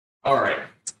All right.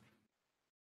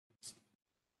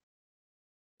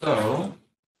 So,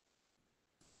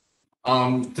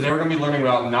 today we're going to be learning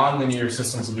about nonlinear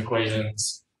systems of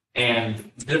equations.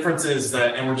 And the difference is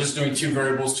that, and we're just doing two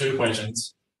variables, two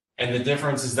equations. And the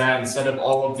difference is that instead of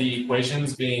all of the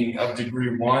equations being of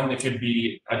degree 1, it could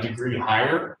be a degree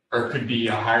higher, or it could be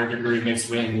a higher degree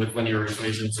mixed in with linear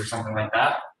equations or something like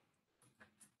that.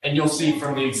 And you'll see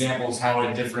from the examples how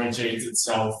it differentiates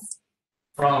itself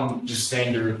from just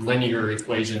standard linear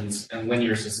equations and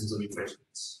linear systems of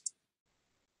equations.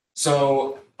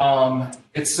 So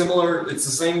it's similar, it's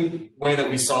the same way that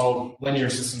we solve linear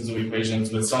systems of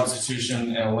equations with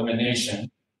substitution and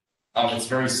elimination. It's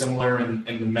very similar in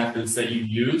the methods that you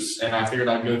use, and I figured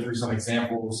I'd go through some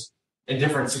examples in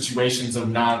different situations of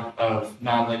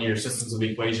nonlinear systems of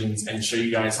equations and show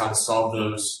you guys how to solve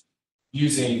those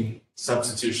using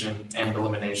substitution and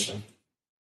elimination.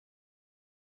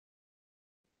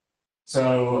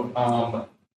 So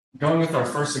going with our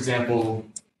first example,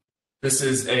 this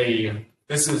is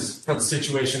the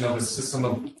situation of a system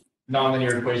of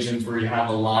nonlinear equations where you have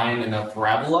a line and a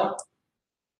parabola.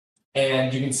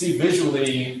 And you can see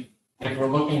visually, if we're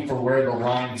looking for where the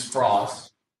lines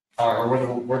cross, or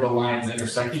where the lines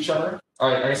intersect each other, or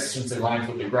I guess I shouldn't say lines,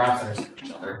 but the graphs intersect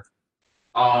each other.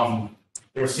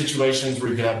 There are situations where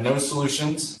you can have no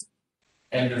solutions,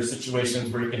 and there are situations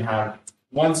where you can have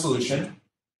one solution,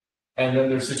 and then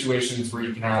there are situations where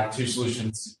you can have two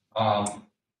solutions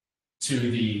to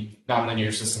the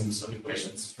nonlinear systems of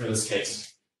equations for this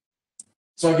case.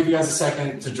 So I'll give you guys a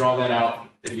second to draw that out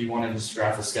if you want to just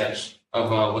draft a sketch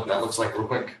of what that looks like real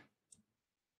quick.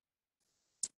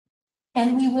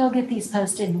 And we will get these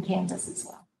posted in Canvas as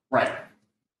well. Right.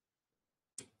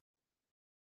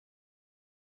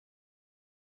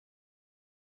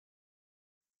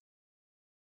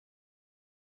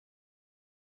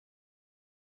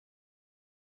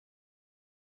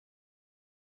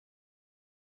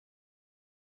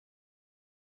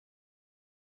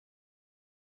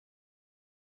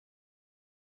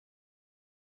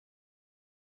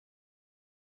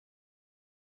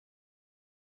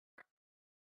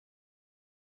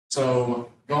 So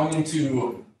going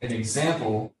into an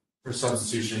example for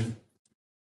substitution,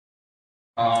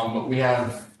 we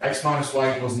have x minus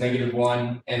y equals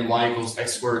 -1 and y equals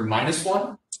x squared minus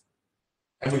 1.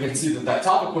 And we can see that that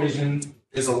top equation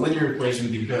is a linear equation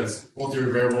because both your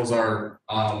variables are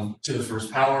to the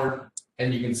first power.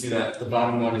 And you can see that the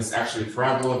bottom one is actually a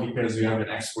parabola because you have an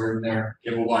x squared in there.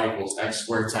 You have a y equals x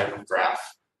squared type of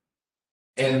graph.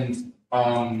 And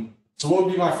so what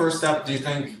would be my first step, do you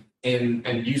think, in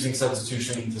using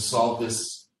substitution to solve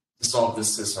this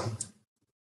system?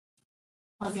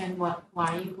 Again, what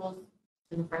y equals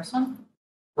to the first one?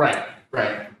 Right.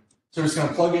 So we're just going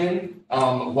to plug in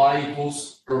y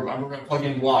equals, or we're going to plug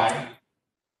in y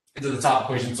into the top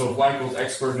equation. So if y equals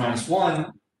x squared minus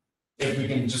 1, if we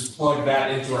can just plug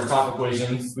that into our top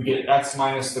equation, we get x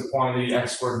minus the quantity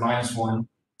x squared minus 1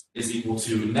 is equal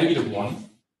to -1.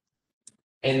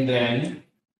 And then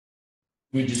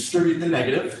we distribute the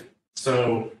negative.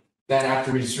 So then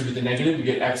after we distribute the negative, we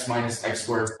get x minus x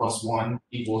squared plus 1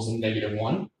 equals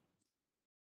 -1.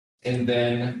 And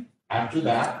then after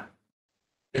that,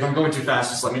 if I'm going too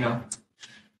fast, just let me know.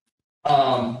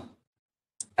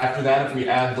 After that, if we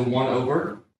add the 1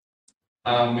 over,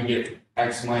 we get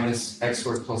x minus x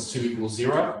squared plus 2 equals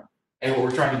 0. And what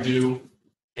we're trying to do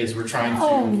is we're trying to...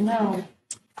 Oh, no.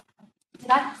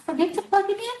 Did I forget to plug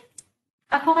it in?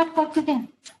 I thought I plugged it in.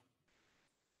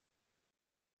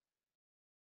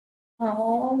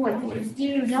 Oh, what did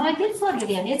you do? No, I did plug it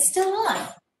in. It's still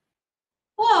on.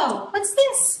 Whoa, what's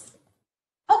this?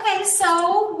 Okay,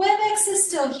 so WebEx is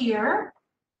still here.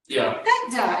 Yeah. That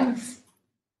does.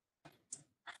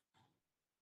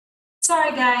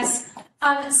 Sorry, guys.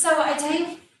 So I tell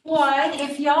you what,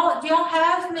 if y'all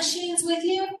have machines with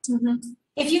you,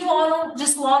 if you all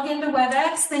just log into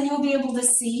WebEx, then you'll be able to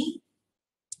see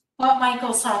what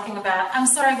Michael's talking about. I'm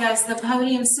sorry, guys, the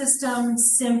podium system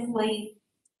simply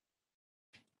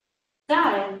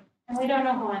died, and we don't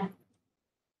know when.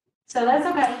 So that's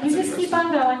okay. You just keep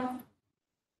on going.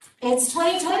 It's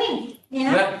 2020, you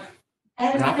know? Yeah.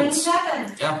 And things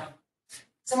happen. Yeah.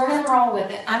 So we're going to roll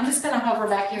with it. I'm just going to hover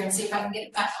back here and see if I can get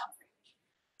it back on.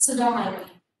 So don't mind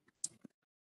me.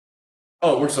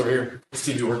 Oh, it works over here. This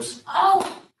TV works.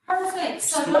 Oh, perfect.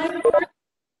 So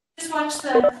just watch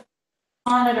the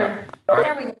monitor.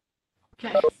 There we go.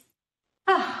 Okay.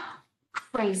 Ah,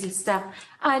 crazy stuff.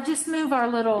 Just move our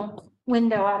little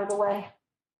window out of the way.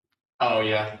 Oh,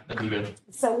 yeah. That'd be good.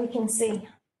 So we can see.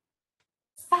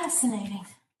 Fascinating.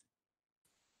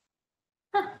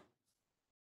 Huh.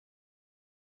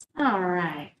 All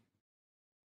right.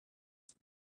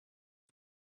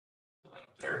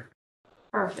 there.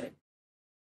 Perfect.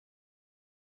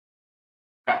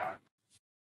 Okay.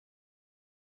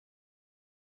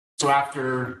 So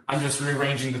after I'm just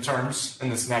rearranging the terms in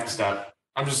this next step,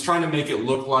 I'm just trying to make it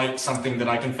look like something that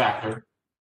I can factor.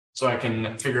 So I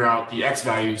can figure out the x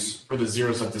values for the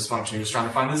zeros of this function. Just trying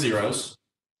to find the zeros.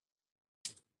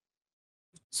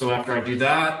 So after I do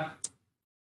that,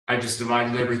 I just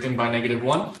divided everything by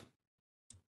 -1.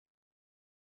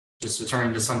 Just to turn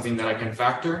into something that I can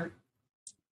factor.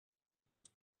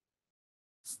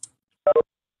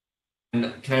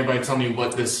 And can everybody tell me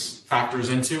what this factors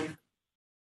into?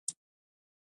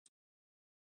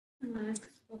 X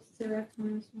plus 2x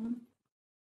minus 1.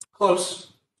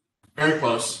 Close. Very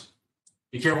close.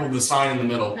 Be careful of the sign in the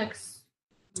middle. X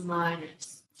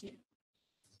minus 2.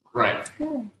 Right.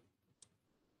 Good.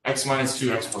 X minus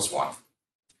 2, x plus 1.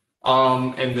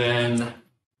 And then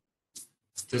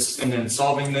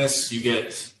solving this, you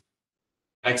get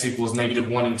x equals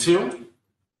 -1 and 2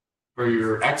 for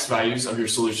your x values of your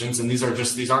solutions. And these aren't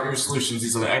your solutions,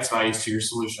 these are the x values to your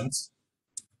solutions.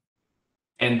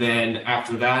 And then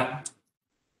after that,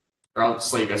 or I'll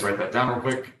just let you guys write that down real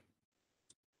quick.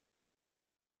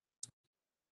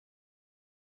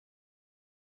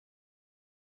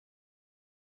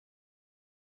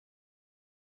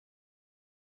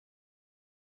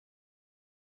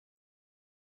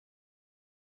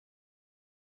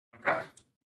 Okay.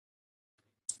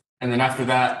 And then after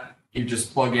that, you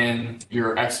just plug in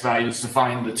your x values to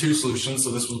find the two solutions.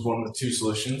 So this was one of the two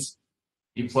solutions.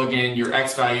 You plug in your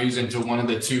x values into one of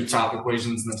the two top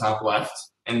equations in the top left,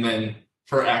 and then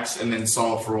for x, and then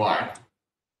solve for y.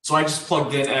 So I just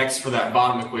plugged in x for that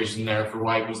bottom equation there for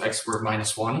y equals x squared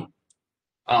minus 1.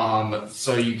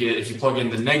 So you get, if you plug in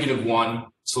the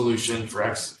 -1 solution for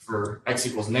x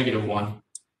equals -1,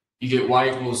 you get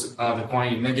y equals the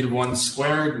quantity -1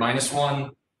 squared minus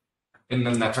 1, and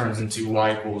then that turns into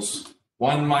y equals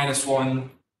 1 minus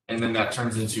 1, and then that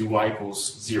turns into y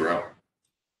equals 0.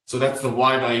 So that's the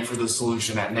y value for the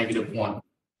solution at -1.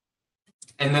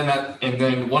 And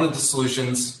then one of the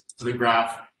solutions to the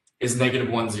graph is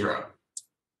 -1, 0.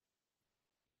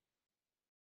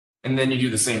 And then you do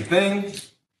the same thing,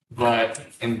 but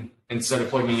instead of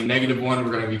plugging in -1,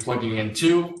 we're going to be plugging in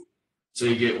 2. So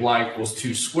you get y equals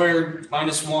 2 squared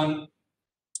minus 1,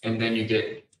 and then you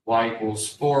get y equals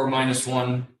 4 minus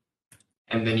 1,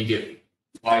 and then you get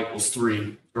y equals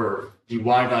 3 for the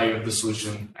y value of the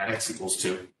solution at x equals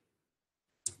 2.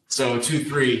 So the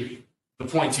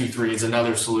 0.23 is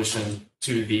another solution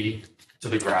to the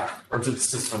graph, or to the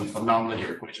system of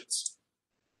nonlinear equations.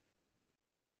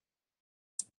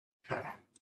 Okay.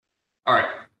 All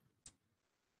right.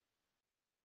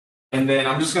 And then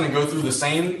I'm just going to go through the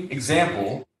same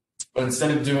example, but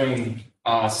instead of doing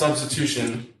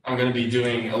substitution, I'm going to be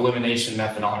doing elimination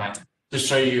method on it to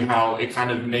show you how it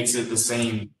kind of makes it the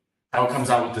same, how it comes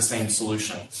out with the same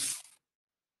solution.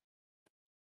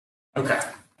 Okay.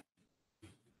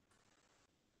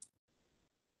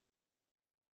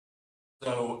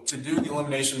 So to do the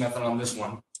elimination method on this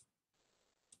one,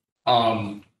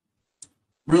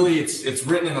 really it's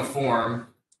written in a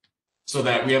form so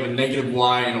that we have a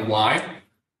 -y and a y.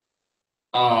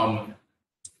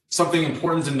 Something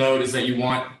important to note is that you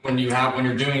want, when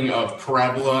you're doing a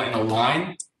parabola and a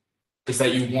line, is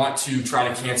that you want to try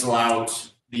to cancel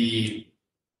out the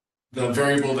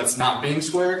variable that's not being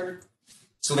squared,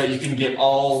 so that you can get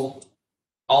all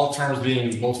terms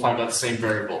being multiplied by the same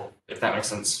variable, if that makes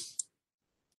sense.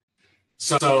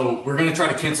 So we're going to try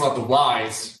to cancel out the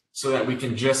y's so that we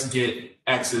can just get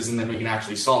x's, and then we can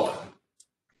actually solve it.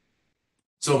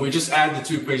 So if we just add the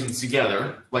two equations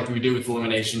together, like we do with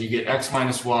elimination, you get x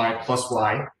minus y plus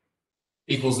y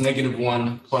equals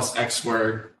 -1 plus x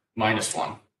squared minus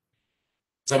 1. Does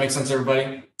that make sense,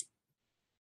 everybody?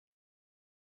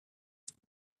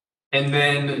 And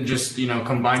then just,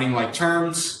 combining like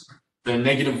terms, the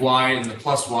 -y and the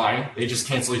plus y, they just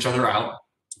cancel each other out.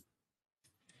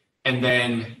 And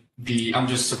then I'm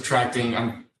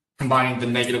combining the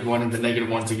 -1 and the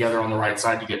 -1 together on the right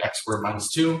side to get x squared minus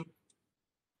 2.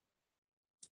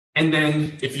 And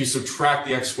then if you subtract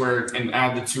the x squared and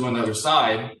add the 2 on the other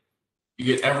side, you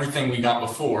get everything we got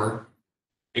before,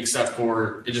 except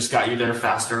for it just got you there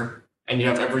faster, and you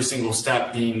have every single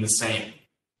step being the same.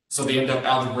 So they end up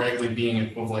algebraically being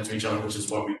equivalent to each other, which is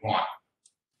what we want.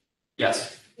 Yes?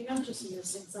 I think I'm just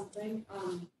missing something.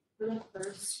 For the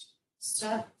first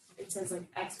step, it says like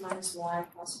x minus y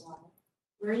plus y.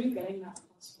 Where are you getting that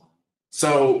plus y?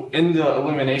 So in the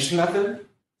elimination method,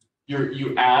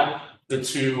 you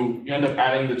end up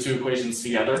adding the two equations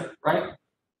together, right?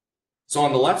 So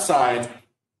on the left side,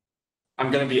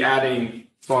 I'm going to be adding,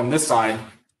 so on this side,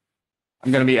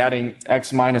 I'm going to be adding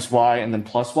x minus y and then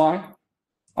plus y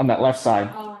on that left side.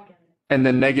 Oh, I get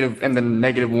it. And then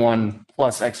negative 1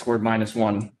 plus x squared minus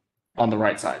 1 on the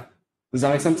right side. Does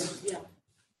that make sense? Yeah.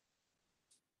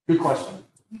 Good question.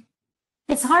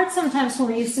 It's hard sometimes when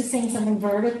we're used to seeing something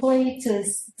vertically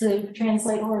to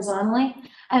translate horizontally.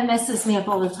 It messes me up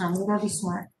all the time. You gotta be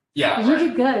smart. Yeah. You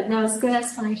did good. No, it's a good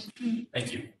explanation.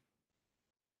 Thank you.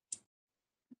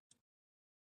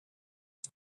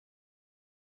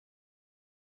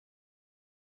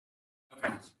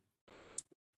 Okay.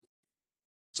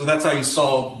 So that's how you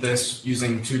solve this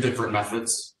using two different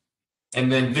methods.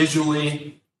 And then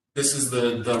visually, this is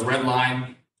the red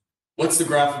line. What's the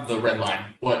graph of the red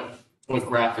line? What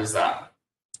graph is that?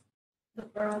 The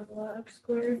parabola x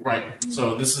squared. Right.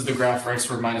 So this is the graph for x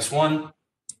squared minus 1.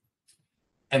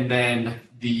 And then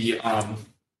the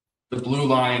blue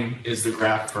line is the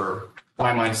graph for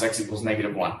y minus x equals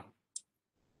negative 1.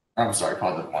 I'm sorry,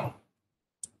 positive 1.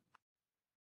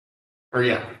 Or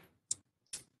yeah,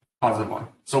 positive 1.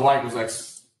 So y equals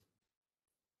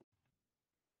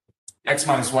x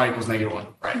minus y equals negative 1.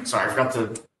 Right. Sorry, I forgot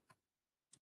to.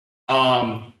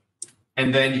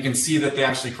 And then you can see that they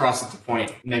actually cross at the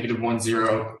point negative 1,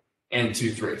 0, and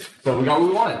 2, 3. So we got what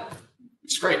we wanted.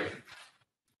 It's great.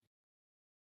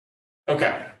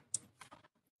 Okay.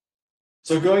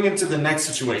 So going into the next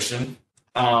situation,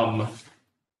 we're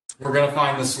going to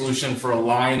find the solution for a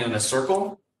line and a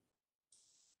circle.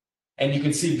 And you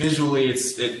can see visually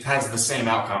it has the same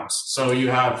outcomes. So you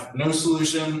have no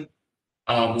solution,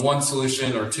 one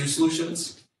solution, or two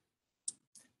solutions.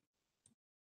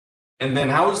 And then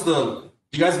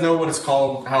do you guys know what it's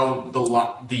called, how the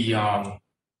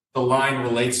line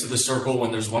relates to the circle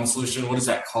when there's one solution? What is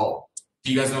that called?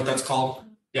 Do you guys know what that's called?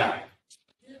 Yeah.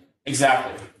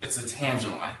 Exactly. It's a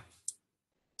tangent line.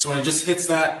 So when it just hits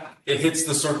that, it hits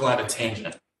the circle at a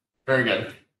tangent. Very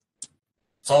good.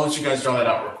 So I'll let you guys draw that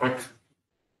out real quick.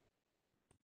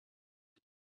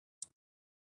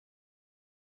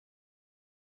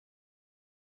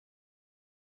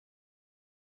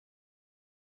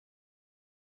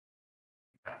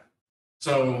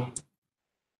 So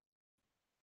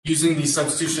using the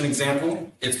substitution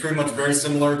example, it's pretty much very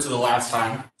similar to the last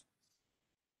time.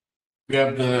 We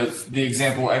have the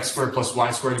example x squared plus y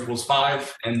squared equals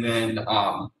 5, and then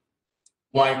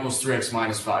y equals 3x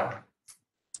minus 5.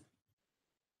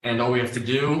 And all we have to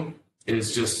do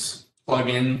is just plug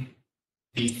in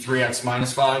the 3x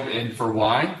minus 5 in for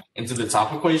y into the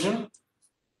top equation.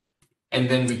 And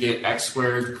then we get x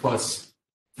squared plus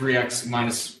 3x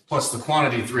minus plus the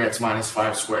quantity 3x minus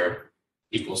 5 squared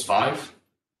equals 5.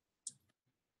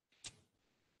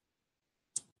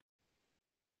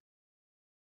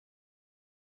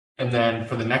 And then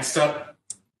for the next step,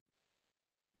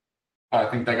 I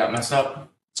think that got messed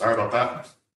up. Sorry about that.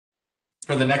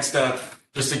 For the next step,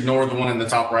 just ignore the one in the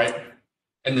top right.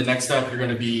 And the next step, you're going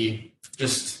to be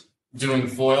just doing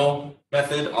FOIL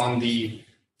method on the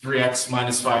 3x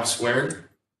minus 5 squared.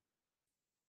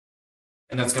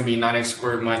 And that's going to be 9x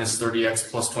squared minus 30x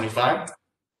plus 25.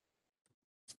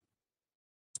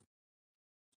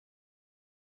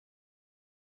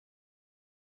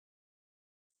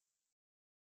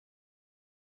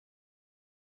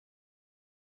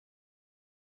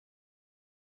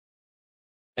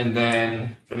 And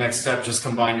then the next step, just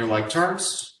combine your like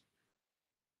terms.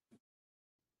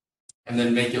 And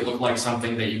then make it look like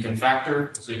something that you can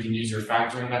factor, so you can use your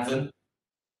factoring method.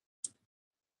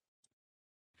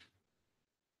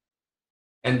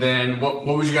 And then what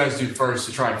would you guys do first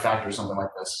to try to factor something like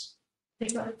this?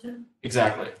 Take out a 10.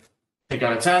 Exactly. Take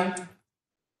out a 10,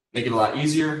 make it a lot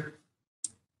easier.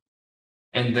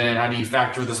 And then how do you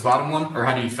factor this bottom one? Or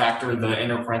how do you factor the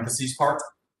inner parentheses part?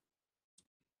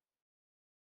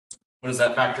 What does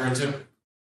that factor into?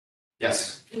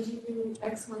 Yes. Did you do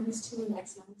x minus 2 and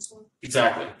x minus 1?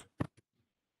 Exactly.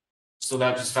 So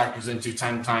that just factors into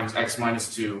 10 times x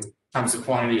minus 2 times the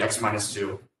quantity x minus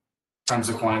 2 times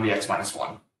the quantity x minus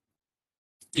 1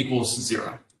 equals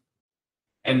 0.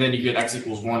 And then you get x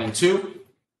equals 1 and 2.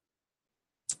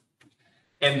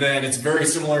 And then it's very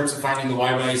similar to finding the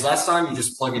y values last time. You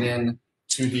just plug it in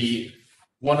to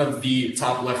one of the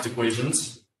top left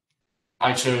equations.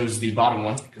 I chose the bottom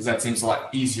one because that seems a lot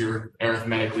easier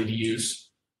arithmetically to use.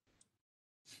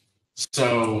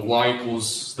 So y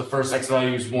equals, the first x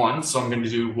value is 1, so I'm going to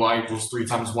do y equals 3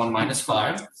 times 1 minus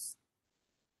 5.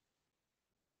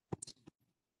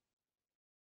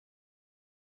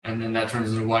 And then that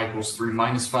turns into y equals 3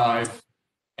 minus 5,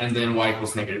 and then y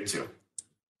equals negative 2.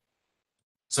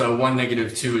 So 1,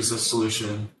 negative 2 is the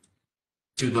solution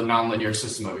to the nonlinear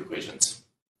system of equations.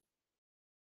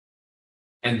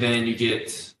 And then you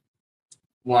get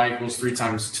y equals 3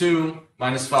 times 2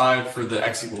 minus 5 for the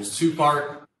x equals 2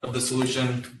 part of the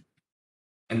solution.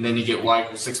 And then you get y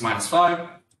equals 6 minus 5.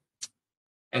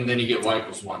 And then you get y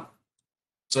equals 1.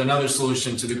 So another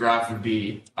solution to the graph would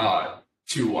be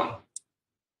 2, 1.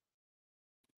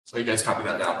 So you guys copy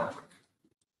that down real quick.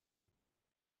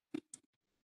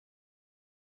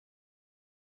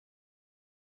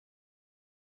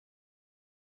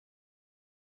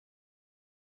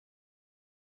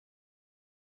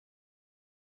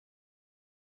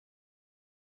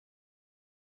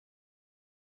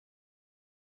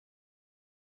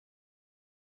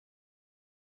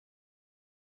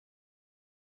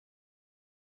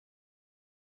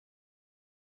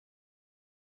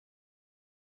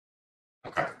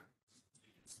 Okay.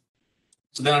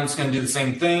 So then I'm just going to do the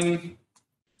same thing,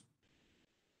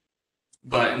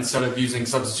 but instead of using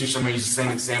substitution, I'm going to use the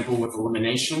same example with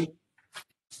elimination.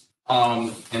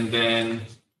 And then,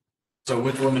 so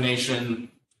with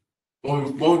elimination,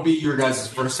 what would be your guys'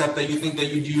 first step that you think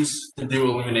that you'd use to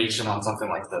do elimination on something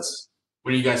like this?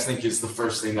 What do you guys think is the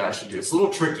first thing that I should do? It's a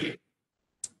little tricky,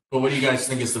 but what do you guys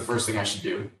think is the first thing I should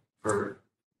do for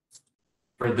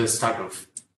this type of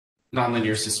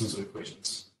nonlinear systems of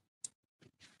equations?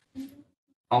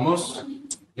 Almost?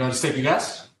 You want to take a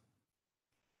guess?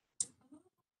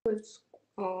 Let's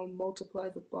multiply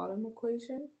the bottom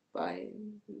equation by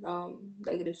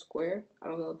negative square. I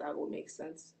don't know if that would make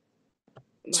sense.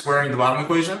 Squaring the bottom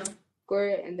equation? Square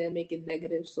it and then make it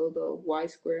negative, so the y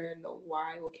squared and the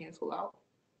y will cancel out.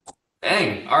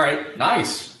 Dang, all right,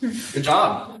 nice. Good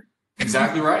job.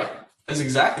 Exactly right. That's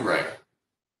exactly right.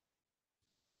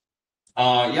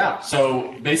 Yeah,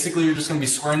 so basically you're just going to be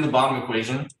squaring the bottom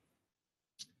equation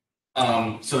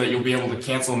so that you'll be able to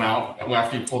cancel them out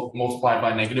after you multiply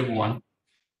by -1.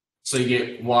 So you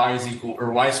get y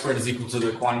squared is equal to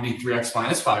the quantity 3x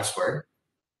minus 5 squared.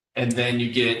 And then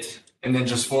you get, and then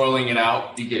just foiling it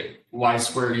out, you get y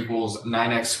squared equals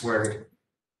 9x squared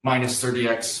minus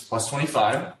 30x plus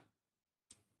 25.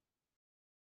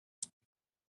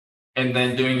 And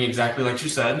then doing exactly like you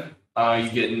said, you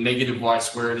get negative y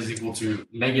squared is equal to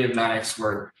negative 9x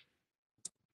squared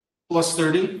plus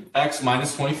 30x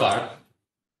minus 25.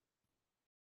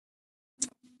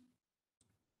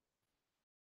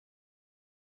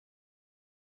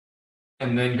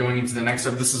 And then going into the next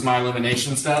step, this is my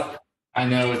elimination step. I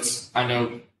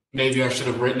know maybe I should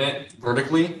have written it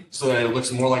vertically so that it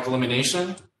looks more like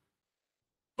elimination,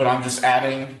 but I'm just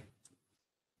adding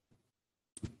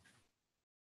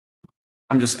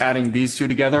these two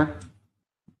together,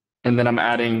 and then I'm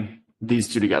adding these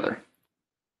two together.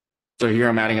 So here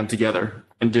I'm adding them together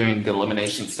and doing the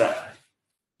elimination step.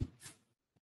 Does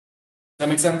that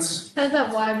make sense? How does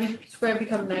that y squared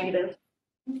become negative?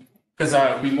 Because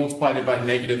we multiplied it by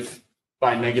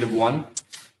 -1.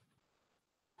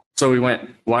 So we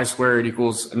went y squared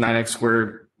equals 9x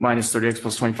squared minus 30x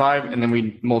plus 25, and then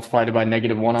we multiplied it by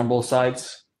 -1 on both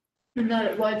sides. And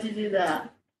then why'd you do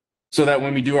that? So that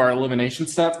when we do our elimination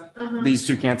step, these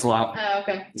two cancel out.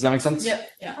 Okay. Does that make sense?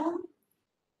 Yep. Yeah.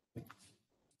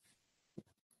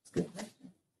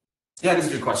 Yeah, it is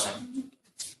a good question.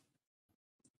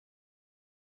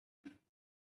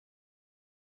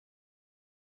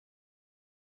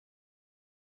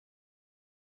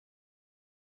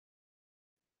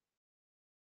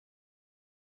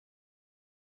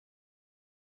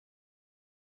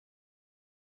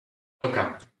 Okay.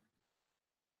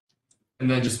 And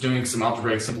then just doing some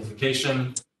algebraic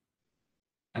simplification,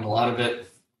 and a lot of it,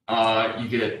 you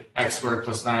get x squared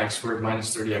plus 9x squared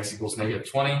minus 30x equals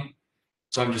 -20.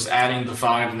 So I'm just adding the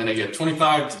 5 and then I get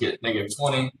 25 to get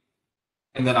 -20.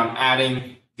 And then I'm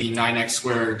adding the 9x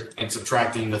squared and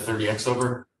subtracting the 30x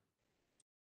over.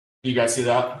 You guys see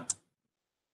that?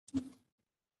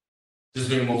 Just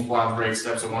doing multiple algebraic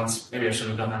steps at once. Maybe I should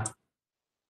have done that.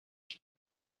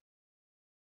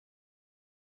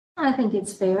 I think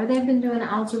it's fair. They've been doing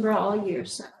algebra all year,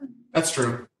 so That's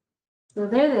true. they're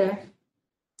there.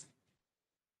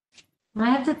 I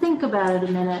have to think about it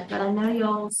a minute, but I know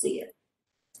y'all will see it.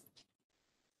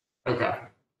 Okay.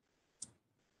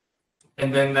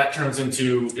 And then that turns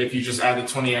into, if you just add the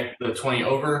 20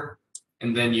 over,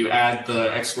 and then you add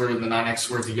the x squared and the 9x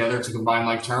squared together to combine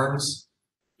like terms,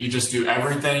 you just do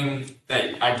everything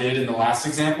that I did in the last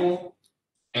example,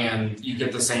 and you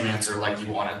get the same answer like you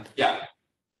wanted. Yeah.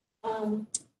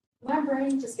 My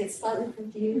brain just gets slightly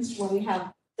confused when we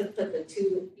have to put the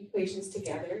two equations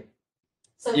together.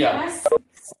 So Yeah.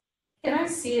 can I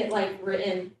see it like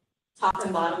written top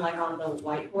and bottom like on the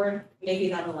whiteboard? Maybe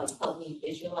that'll like help me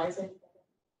visualize it.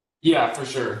 Yeah, for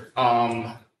sure.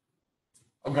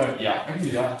 Okay, yeah, I can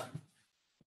do that.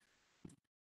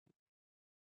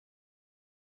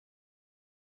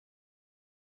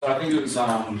 So I think it was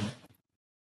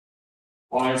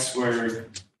y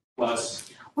squared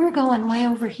plus We're going way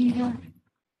over here,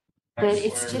 but x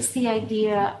it's squared just the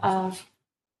idea of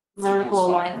vertical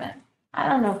alignment. I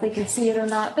don't know if they can see it or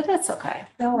not, but that's okay.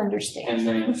 They'll understand, and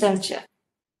then don't you?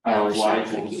 y we're sharp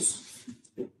equals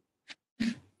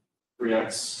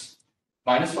 3x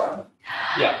minus 5.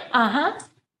 Yeah. Uh-huh.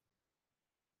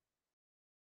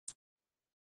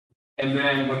 And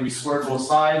then when we square both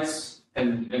sides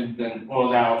and then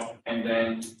pull it out and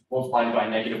then multiply it by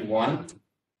 -1,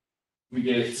 we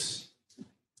get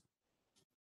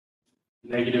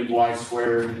negative y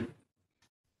squared.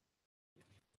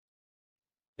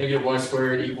 Negative y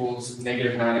squared equals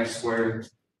negative 9x squared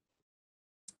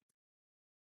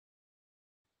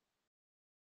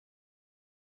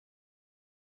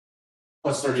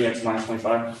plus 30x minus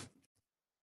 25.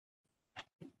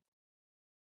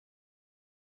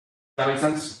 That make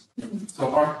sense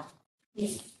so far?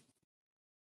 Yes.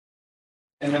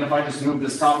 And then if I just move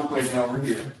this top equation over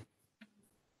here,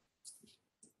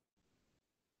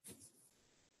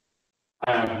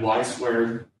 I have y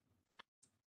squared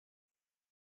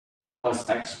plus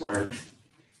x squared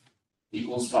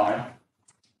equals 5.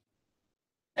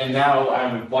 And now I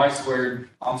have a y squared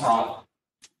on top,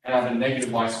 and I have a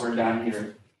negative y squared down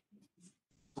here.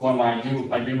 When I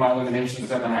do my eliminations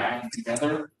and then I add them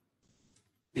together,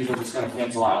 these are just going to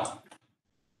cancel out,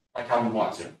 like how we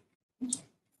want to.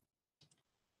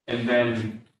 And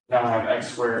then now I have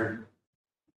x squared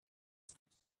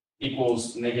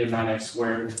equals negative 9x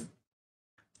squared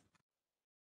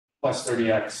plus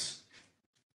 30x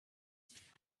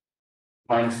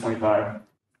minus 25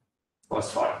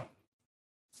 plus 5.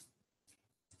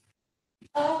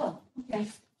 Oh, okay.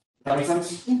 Does that make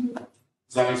sense?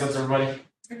 Does that make sense, everybody?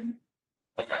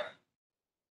 Okay.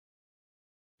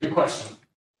 Good question.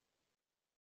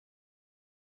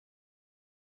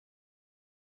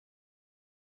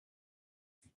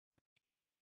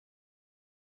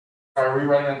 Are we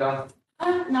writing that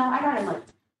down? No, I got it like.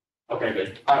 Okay,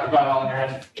 good. You got it all in your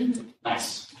head?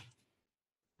 Nice.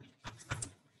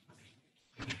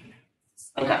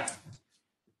 Okay.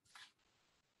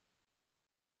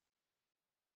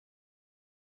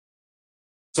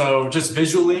 So just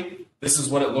visually, this is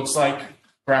what it looks like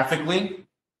graphically.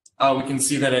 We can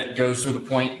see that it goes through the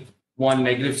point 1,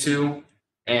 -2,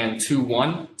 and 2,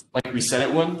 1, like we said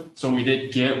it would. So we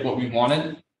did get what we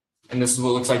wanted. And this is what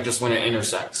it looks like just when it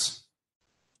intersects.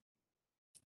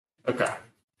 Okay.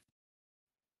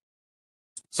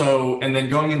 So, and then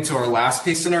going into our last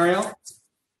case scenario,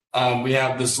 we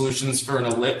have the solutions for an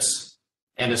ellipse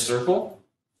and a circle.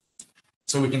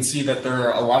 So we can see that there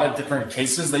are a lot of different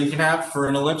cases that you can have for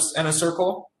an ellipse and a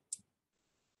circle.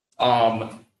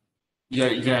 Yeah,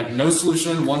 you can have no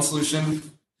solution, one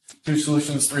solution, 2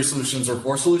 solutions, 3 solutions, or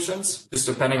 4 solutions, just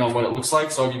depending on what it looks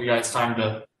like. So I'll give you guys time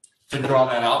to draw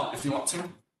that out if you want to.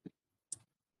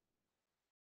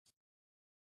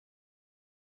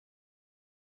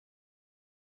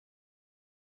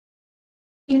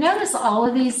 You notice all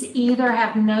of these either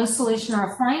have no solution or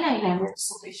a finite number of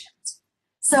solutions.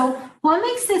 So what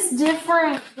makes this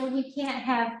different that we can't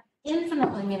have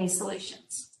infinitely many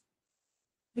solutions?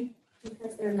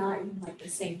 Because they're not in like the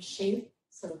same shape,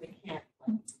 so they can't.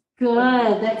 Like,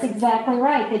 Good, that's exactly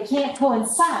right. They can't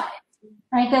coincide,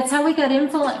 right? That's how we got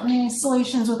infinite many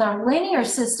solutions with our linear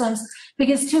systems,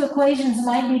 because 2 equations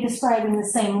might be describing the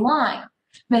same line.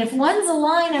 But if one's a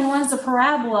line and one's a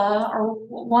parabola, or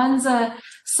one's a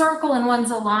circle and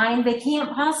one's a line, they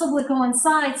can't possibly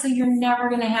coincide, so you're never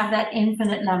going to have that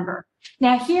infinite number.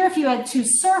 Now here, if you had 2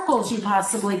 circles, you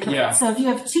possibly could. Yeah. So if you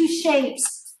have 2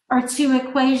 shapes or 2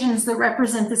 equations that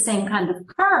represent the same kind of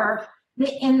curve,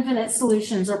 the infinite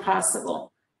solutions are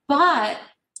possible. But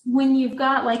when you've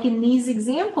got, like in these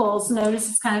examples, notice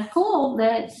it's kind of cool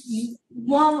that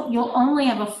you'll only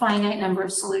have a finite number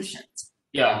of solutions.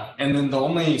 Yeah, and then the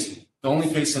only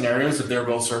case scenarios if they're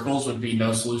both circles would be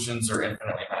no solutions or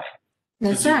infinitely many.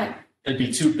 That's right. It'd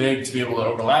be too big to be able to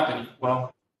overlap, and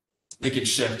well, they could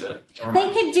shift it.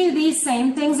 They could do these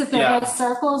same things if they're both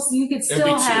circles. You could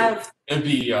still have. It'd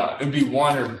be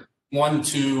 1,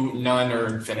 2, none, or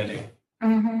infinity.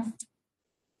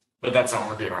 But that's not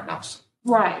what we're doing right now. So.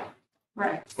 Right.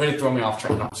 Right. Way to throw me off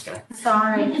track. No, I'm just kidding.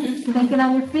 Sorry. Thinking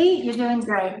on your feet. You're doing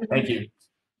great. Thank you.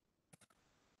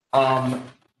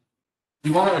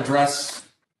 You want to address.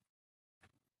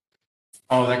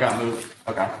 Oh, that got moved.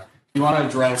 Okay. You want to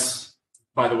address,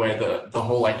 by the way, the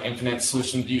whole like infinite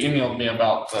solution. You emailed me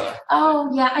about the.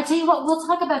 Oh yeah, I tell you what, we'll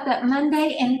talk about that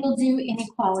Monday, and we'll do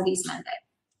inequalities Monday.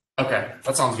 Okay,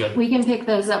 that sounds good. We can pick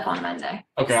those up on Monday.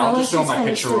 Okay, So I'll let's just show just my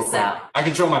finish picture real this quick. out. I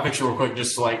can show my picture real quick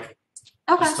just to like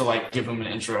Okay. just to like give them an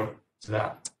intro. to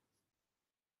that.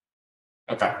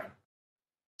 Okay.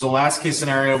 So last case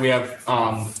scenario, we have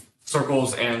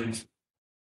circles and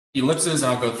ellipses,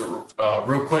 and I'll go through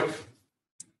real quick.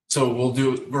 So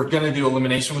we're gonna do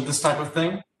elimination with this type of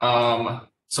thing.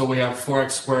 So we have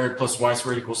 4x squared plus y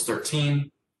squared equals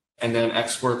 13, and then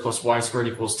x squared plus y squared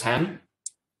equals 10.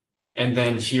 And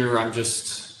then here I'm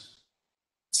just,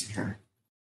 let's see here.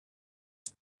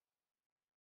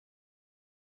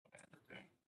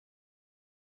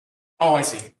 Oh, I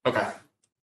see. Okay.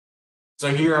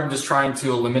 So here I'm just trying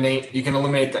to eliminate, you can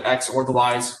eliminate the x or the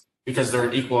y's because they're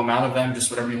an equal amount of them,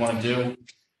 just whatever you want to do.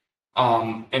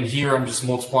 And here I'm just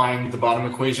multiplying the bottom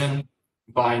equation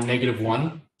by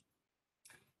 -1.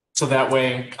 So that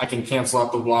way I can cancel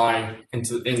out the y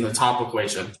in the top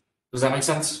equation. Does that make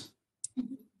sense?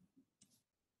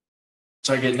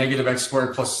 So I get negative x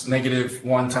squared plus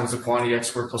 -1 times the quantity x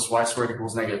squared plus y squared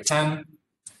equals -10.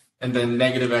 And then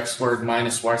negative x squared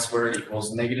minus y squared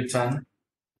equals -10.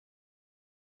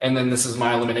 And then this is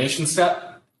my elimination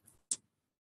step.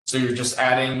 So you're just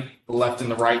adding the left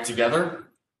and the right together.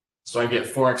 So I get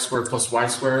 4x squared plus y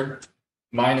squared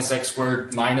minus x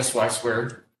squared minus y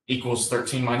squared equals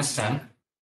 13 minus 10.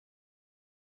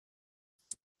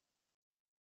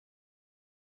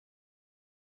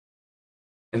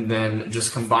 And then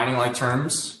just combining like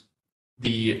terms,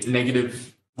 the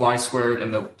negative y squared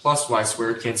and the plus y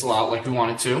squared cancel out like we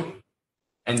wanted to.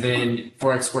 And then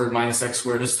 4x squared minus x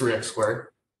squared is 3x squared.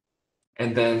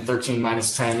 And then 13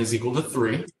 minus 10 is equal to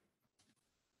 3.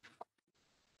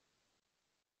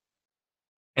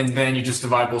 And then you just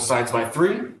divide both sides by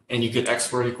 3, and you get x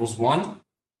squared equals 1.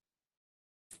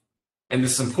 And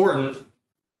this is important.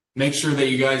 Make sure that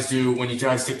you guys do, when you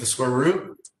guys take the square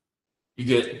root, you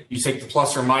take the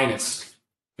plus or minus,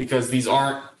 because these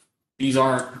are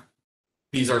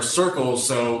circles,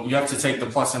 so you have to take the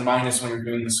plus and minus when you're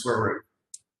doing the square root.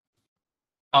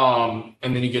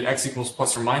 And then you get x equals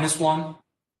plus or minus 1.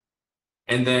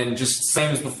 And then just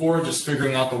same as before, just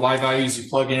figuring out the y values, you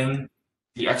plug in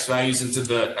the x values in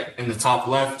the top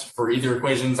left for either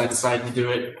equations. I decided to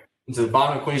do it into the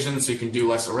bottom equation so you can do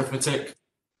less arithmetic.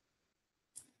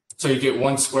 So you get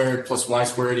 1 squared plus y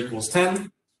squared equals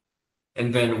 10.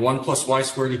 And then 1 plus y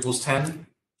squared equals 10.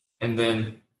 And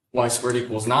then y squared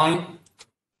equals 9.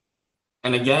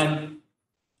 And again,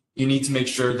 you need to make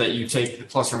sure that you take the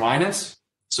plus or minus.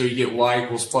 So you get y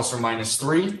equals plus or minus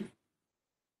 3.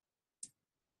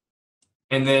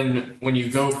 And then when you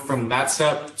go from that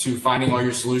step to finding all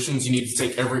your solutions, you need to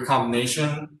take every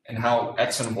combination and how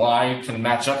x and y can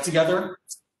match up together.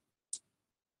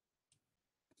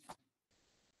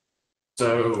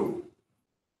 So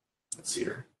let's see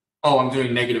here. Oh, I'm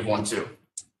doing -1 too.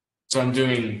 So I'm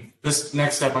doing this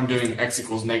next step, I'm doing x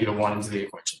equals -1 into the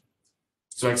equation.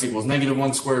 So x equals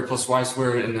 -1 squared plus y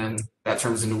squared, and then that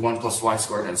turns into 1 plus y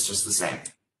squared, and it's just the same.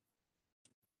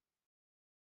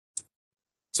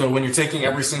 So when you're taking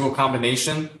every single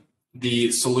combination,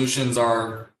 the solutions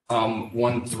are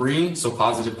 1, 3, so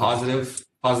positive, positive,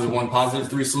 positive 1, positive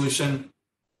 3 solution,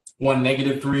 1,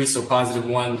 -3, so positive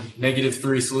 1,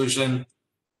 -3 solution,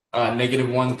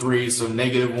 -1, 3, so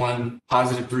 -1,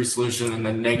 positive 3 solution, and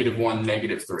then -1,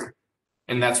 -3.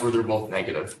 And that's where they're both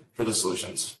negative for the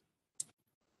solutions.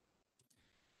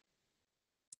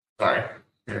 Sorry,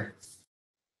 here.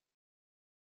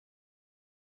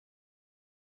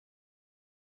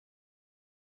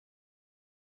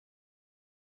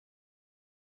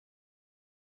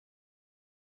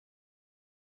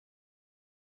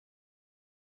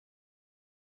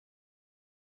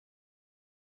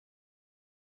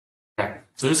 Okay,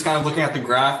 so just kind of looking at the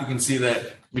graph, you can see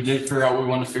that we did figure out what we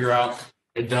want to figure out.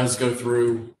 It does go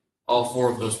through all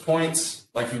 4 of those points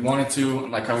like we wanted to,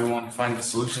 and like how we want to find the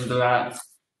solution to that.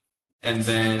 And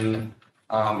then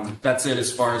that's it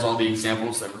as far as all the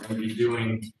examples that we're going to be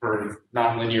doing for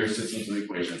nonlinear systems of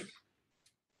equation.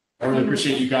 I really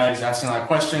appreciate you guys asking a lot of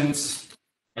questions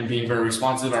and being very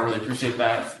responsive. I really appreciate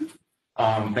that.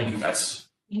 Thank you guys.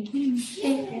 Thank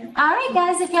you. All right,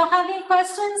 guys, if y'all have any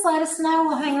questions, let us know.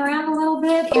 We'll hang around a little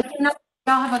bit. If not,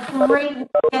 y'all have a great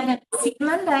weekend and see you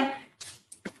Monday.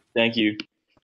 Thank you.